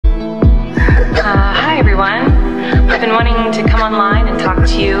I've been wanting to come online and talk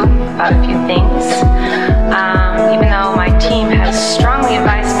to you about a few things. Even though my team has strongly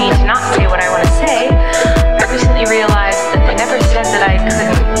advised me to not say what I want to say, I recently realized that they never said that I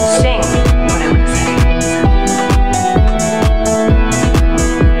couldn't sing what I want to say.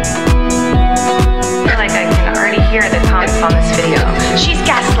 I feel like I can already hear the comments on this video. She's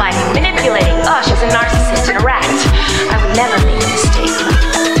gaslighting, manipulating, she's a narcissist and a rat. I would never make a mistake like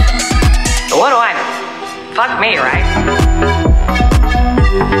that. But what do I know? Fuck me, right?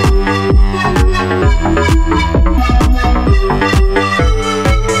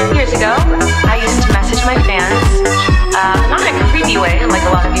 Years ago, I used to message my fans, not in a creepy way like a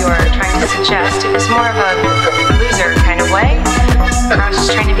lot of you are trying to suggest. It was more of a loser kind of way, where I was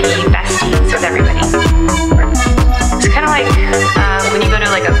just trying to be besties with everybody. It's kind of like when you go to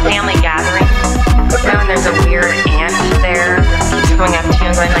like a family gathering, you know, and there's a weird aunt there who keeps going up to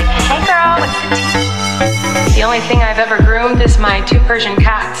you and going like, "Hey girl, what's the tea?" The only thing I've ever groomed is my 2 Persian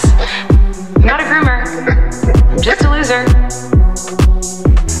cats. I'm not a groomer, I'm just a loser.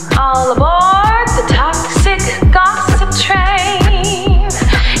 All aboard the toxic gossip train.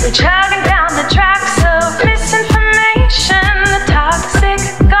 You're chugging down the tracks of misinformation. The toxic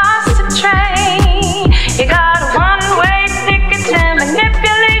gossip train. You got a one-way ticket to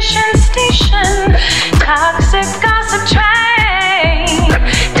manipulation station. Toxic gossip train.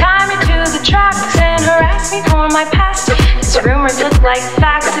 Tie me to the tracks and harass me for my past. Cause rumors look like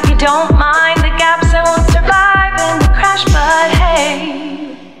facts. If you don't mind the gaps, I won't survive in the crash. But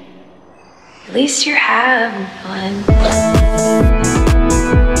hey, at least you're having fun.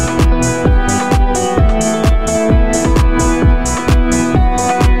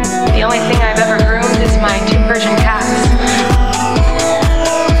 The only thing I've ever groomed is my 2 Persian cats.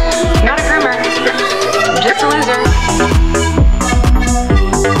 I'm not a groomer, I'm just a loser.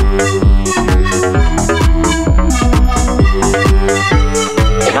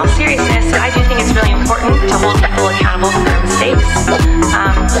 In all seriousness, I do think it's really important to hold people accountable for their mistakes.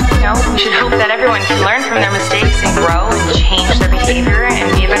 You know, we should hope that everyone can learn from their mistakes and grow and change their behavior and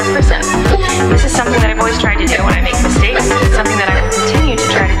be a better person. This is something that I've always tried to do when I make mistakes. It's something that I will continue to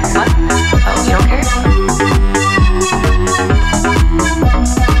try to do. What? Oh, you don't care?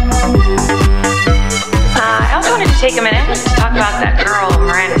 I also wanted to take a minute to talk about that girl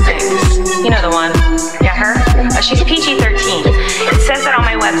Miranda sings. You know the one. Yeah, her. She's PG-13. It says that on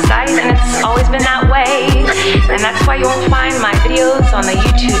my website, and it's always been that way. And that's why you won't find my videos on the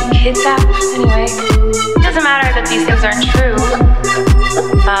YouTube Kids app. Anyway, it doesn't matter that these things aren't true.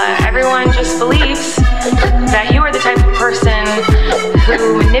 Everyone just believes that you are the type of person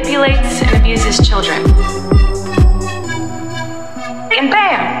who manipulates and abuses children. And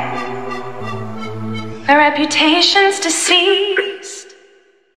bam! My reputation's deceived.